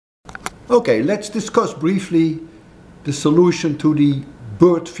Okay, let's discuss briefly the solution to the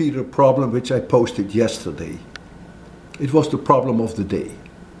bird feeder problem which I posted yesterday. It was the problem of the day.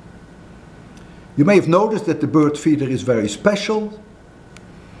 You may have noticed that the bird feeder is very special.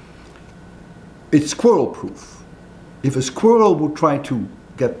 It's squirrel proof. If a squirrel would try to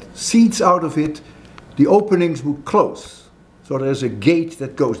get seeds out of it, the openings would close. So there's a gate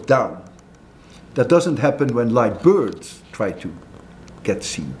that goes down. That doesn't happen when light birds try to get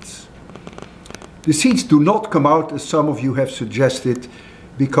seeds. The seeds do not come out, as some of you have suggested,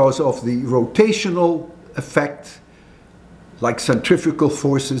 because of the rotational effect, like centrifugal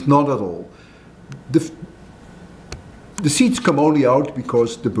forces. Not at all. The seeds come only out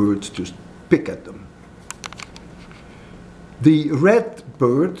because the birds just pick at them. The red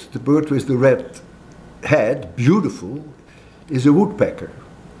bird, the bird with the red head, beautiful, is a woodpecker.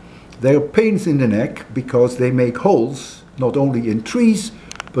 They are pains in the neck because they make holes not only in trees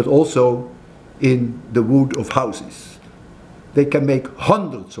but also in the wood of houses. They can make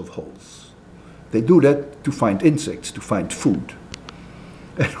hundreds of holes. They do that to find insects, to find food.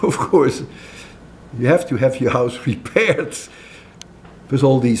 And of course, you have to have your house repaired with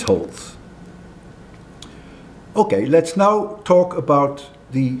all these holes. Okay, let's now talk about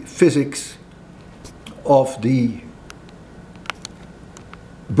the physics of the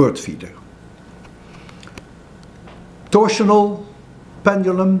bird feeder. Torsional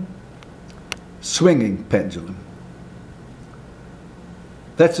pendulum, swinging pendulum.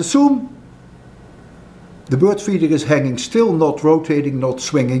 Let's assume the bird feeder is hanging still, not rotating, not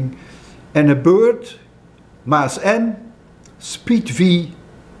swinging, and a bird, mass m, speed v,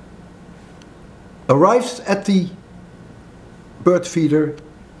 arrives at the bird feeder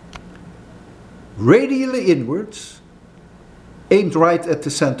radially inwards, aimed right at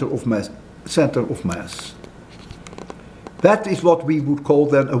the center of mass. That is what we would call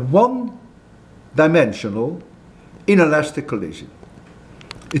then a one-dimensional inelastic collision.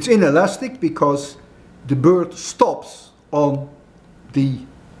 It's inelastic because the bird stops on the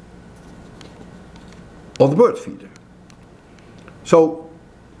bird feeder. So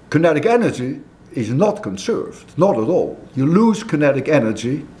kinetic energy is not conserved, not at all. You lose kinetic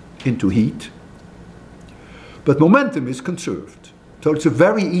energy into heat, but momentum is conserved. So it's a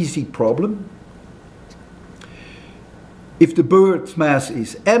very easy problem. If the bird's mass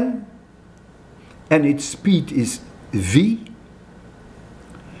is m and its speed is v,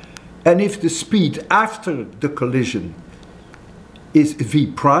 and if the speed after the collision is v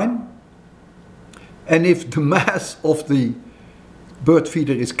prime, and if the mass of the bird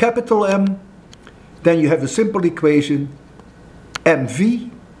feeder is capital M, then you have a simple equation, mv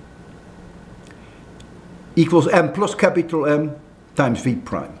equals m plus capital M times v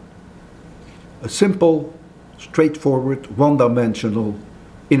prime. A simple, straightforward, one-dimensional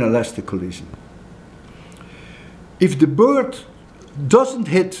inelastic collision. If the bird doesn't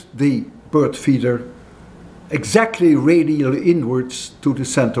hit the bird feeder exactly radially inwards to the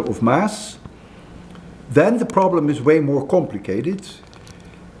center of mass, then the problem is way more complicated.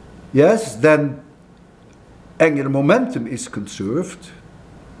 Yes, then angular momentum is conserved,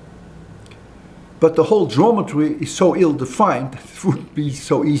 but the whole geometry is so ill-defined that it wouldn't be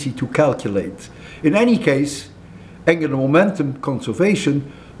so easy to calculate. In any case, angular momentum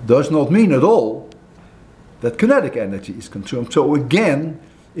conservation does not mean at all that kinetic energy is conserved. So again,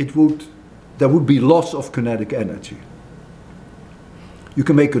 there would be loss of kinetic energy. You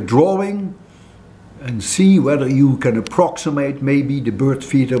can make a drawing and see whether you can approximate maybe the bird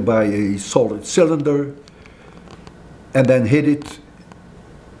feeder by a solid cylinder and then hit it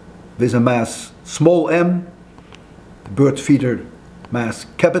with a mass small m, the bird feeder mass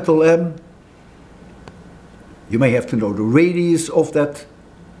capital M. You may have to know the radius of that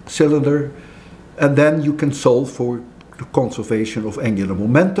cylinder, and then you can solve for the conservation of angular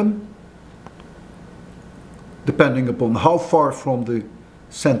momentum, depending upon how far from the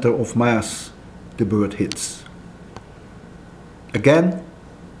center of mass the bird hits. Again,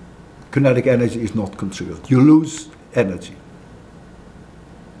 kinetic energy is not conserved. You lose energy.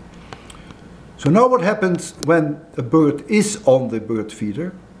 So now what happens when a bird is on the bird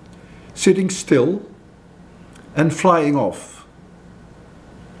feeder, sitting still and flying off?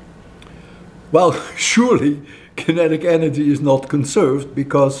 Well, surely kinetic energy is not conserved,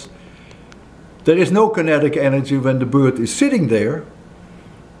 because there is no kinetic energy when the bird is sitting there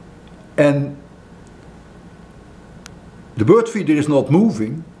and the bird feeder is not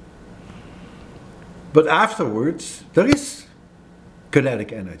moving, but afterwards there is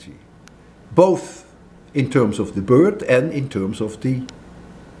kinetic energy, both in terms of the bird and in terms of the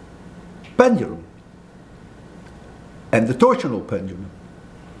pendulum and the torsional pendulum.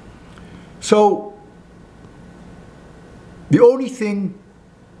 So the only thing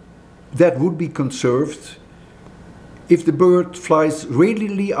that would be conserved if the bird flies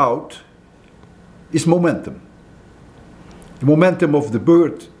radially out is momentum. The momentum of the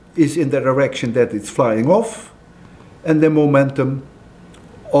bird is in the direction that it's flying off, and the momentum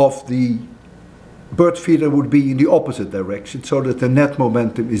of the bird feeder would be in the opposite direction, so that the net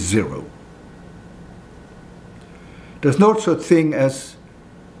momentum is zero. There's no such thing as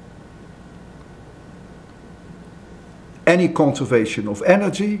any conservation of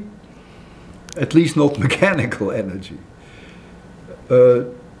energy, at least not mechanical energy.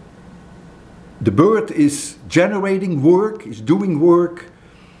 The bird is generating work, is doing work.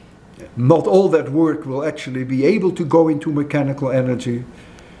 Not all that work will actually be able to go into mechanical energy.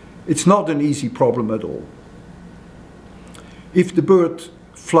 It's not an easy problem at all. If the bird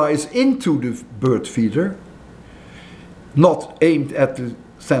flies into the bird feeder, not aimed at the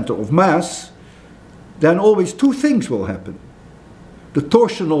center of mass, then always two things will happen. The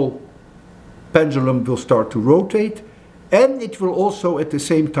torsional pendulum will start to rotate, and it will also at the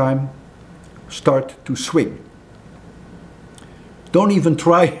same time start to swing. Don't even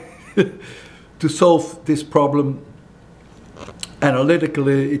try to solve this problem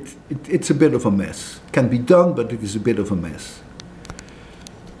analytically. It's a bit of a mess. It can be done, but it is a bit of a mess.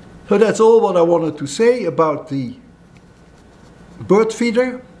 So that's all what I wanted to say about the bird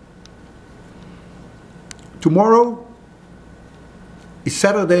feeder. Tomorrow is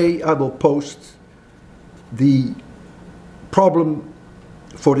Saturday. I will post the problem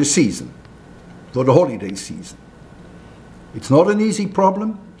for the season, for the holiday season. It's not an easy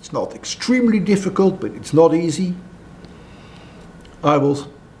problem. It's not extremely difficult, but it's not easy. I will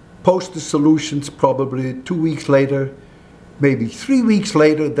post the solutions probably 2 weeks later, maybe 3 weeks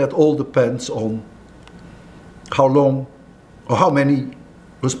later. That all depends on how long or how many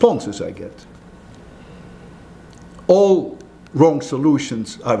responses I get. All wrong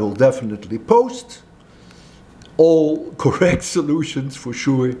solutions I will definitely post. All correct solutions, for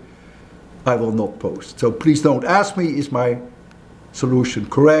sure, I will not post. So please don't ask me, is my solution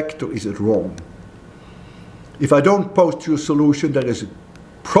correct or is it wrong? If I don't post your solution, there is a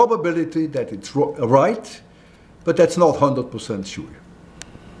probability that it's right, but that's not 100% sure.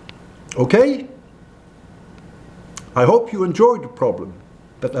 Okay? I hope you enjoyed the problem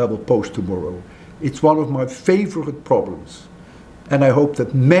that I will post tomorrow. It's one of my favorite problems, and I hope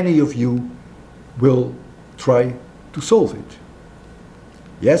that many of you will try to solve it.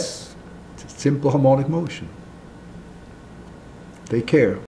 Yes, it's a simple harmonic motion. Take care.